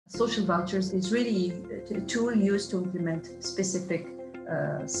Social vouchers is really a tool used to implement specific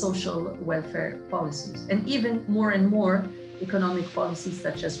social welfare policies, and even more and more economic policies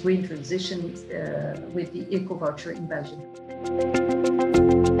such as green transition with the Eco Voucher in Belgium.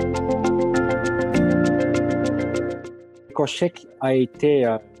 Ecocheque a été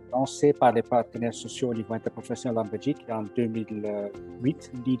lancé par les partenaires sociaux au niveau interprofessionnel en Belgique en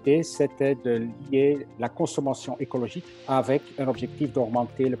 2008. L'idée, c'était de lier la consommation écologique avec un objectif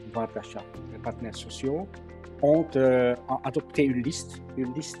d'augmenter le pouvoir d'achat. Les partenaires sociaux ont adopté une liste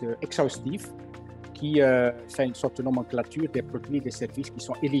exhaustive qui fait une sorte de nomenclature des produits et des services qui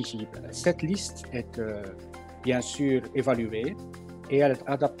sont éligibles. Cette liste est bien sûr évaluée et elle est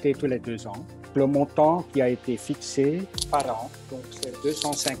adaptée tous les 2 ans. Le montant qui a été fixé par an, donc c'est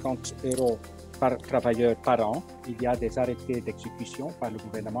 250 € par travailleur par an. Il y a des arrêtés d'exécution par le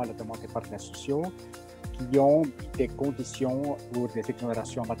gouvernement à la demande des partenaires sociaux qui ont des conditions pour des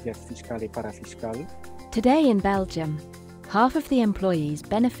exonérations en matière fiscale et parafiscale. Today in Belgium, half of the employees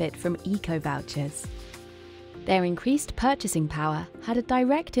benefit from eco-vouchers. Their increased purchasing power had a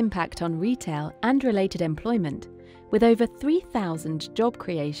direct impact on retail and related employment, with over 3,000 job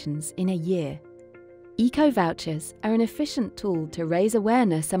creations in a year. Eco-vouchers are an efficient tool to raise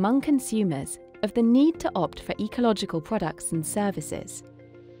awareness among consumers of the need to opt for ecological products and services.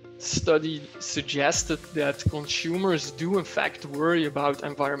 Study suggested that consumers do in fact worry about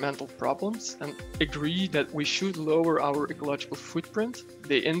environmental problems and agree that we should lower our ecological footprint.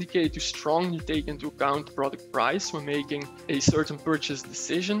 They indicate to strongly take into account product price when making a certain purchase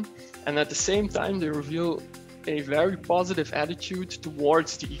decision, and at the same time they reveal a very positive attitude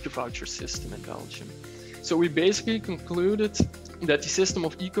towards the eco-voucher system in Belgium. So we basically concluded that the system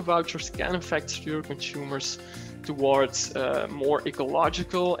of eco-vouchers can in fact steer consumers towards more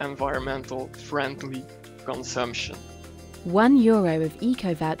ecological, environmental friendly consumption. €1 of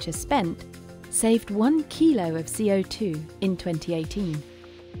eco-vouchers spent saved 1 kilo of CO2 in 2018.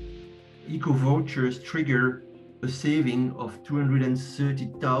 Eco-vouchers trigger a saving of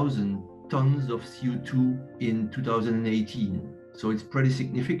 230,000 tons of CO2 in 2018. So it's pretty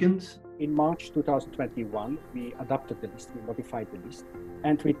significant. In March 2021, we adopted the list, we modified the list,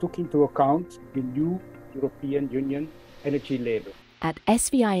 and we took into account the new European Union energy label. At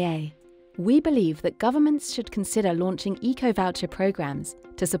SVIA, we believe that governments should consider launching eco-voucher programs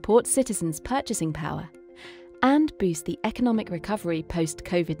to support citizens' purchasing power and boost the economic recovery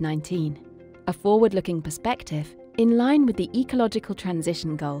post-COVID-19, a forward-looking perspective in line with the ecological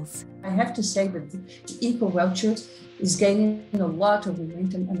transition goals. I have to say that the eco-voucher is gaining a lot of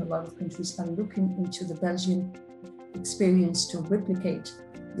momentum, and a lot of countries are looking into the Belgian experience to replicate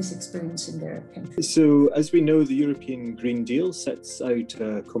this experience in their country. So, as we know, the European Green Deal sets out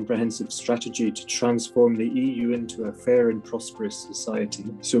a comprehensive strategy to transform the EU into a fair and prosperous society.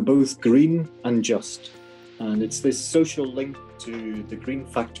 So both green and just. And it's this social link to the green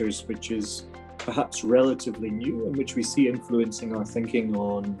factors which is perhaps relatively new and which we see influencing our thinking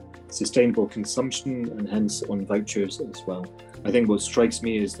on sustainable consumption and hence on vouchers as well. I think what strikes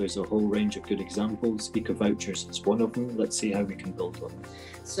me is there's a whole range of good examples. Eco-vouchers is one of them. Let's see how we can build on them.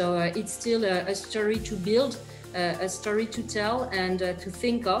 So it's still a story to build, a story to tell and to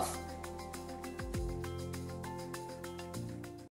think of.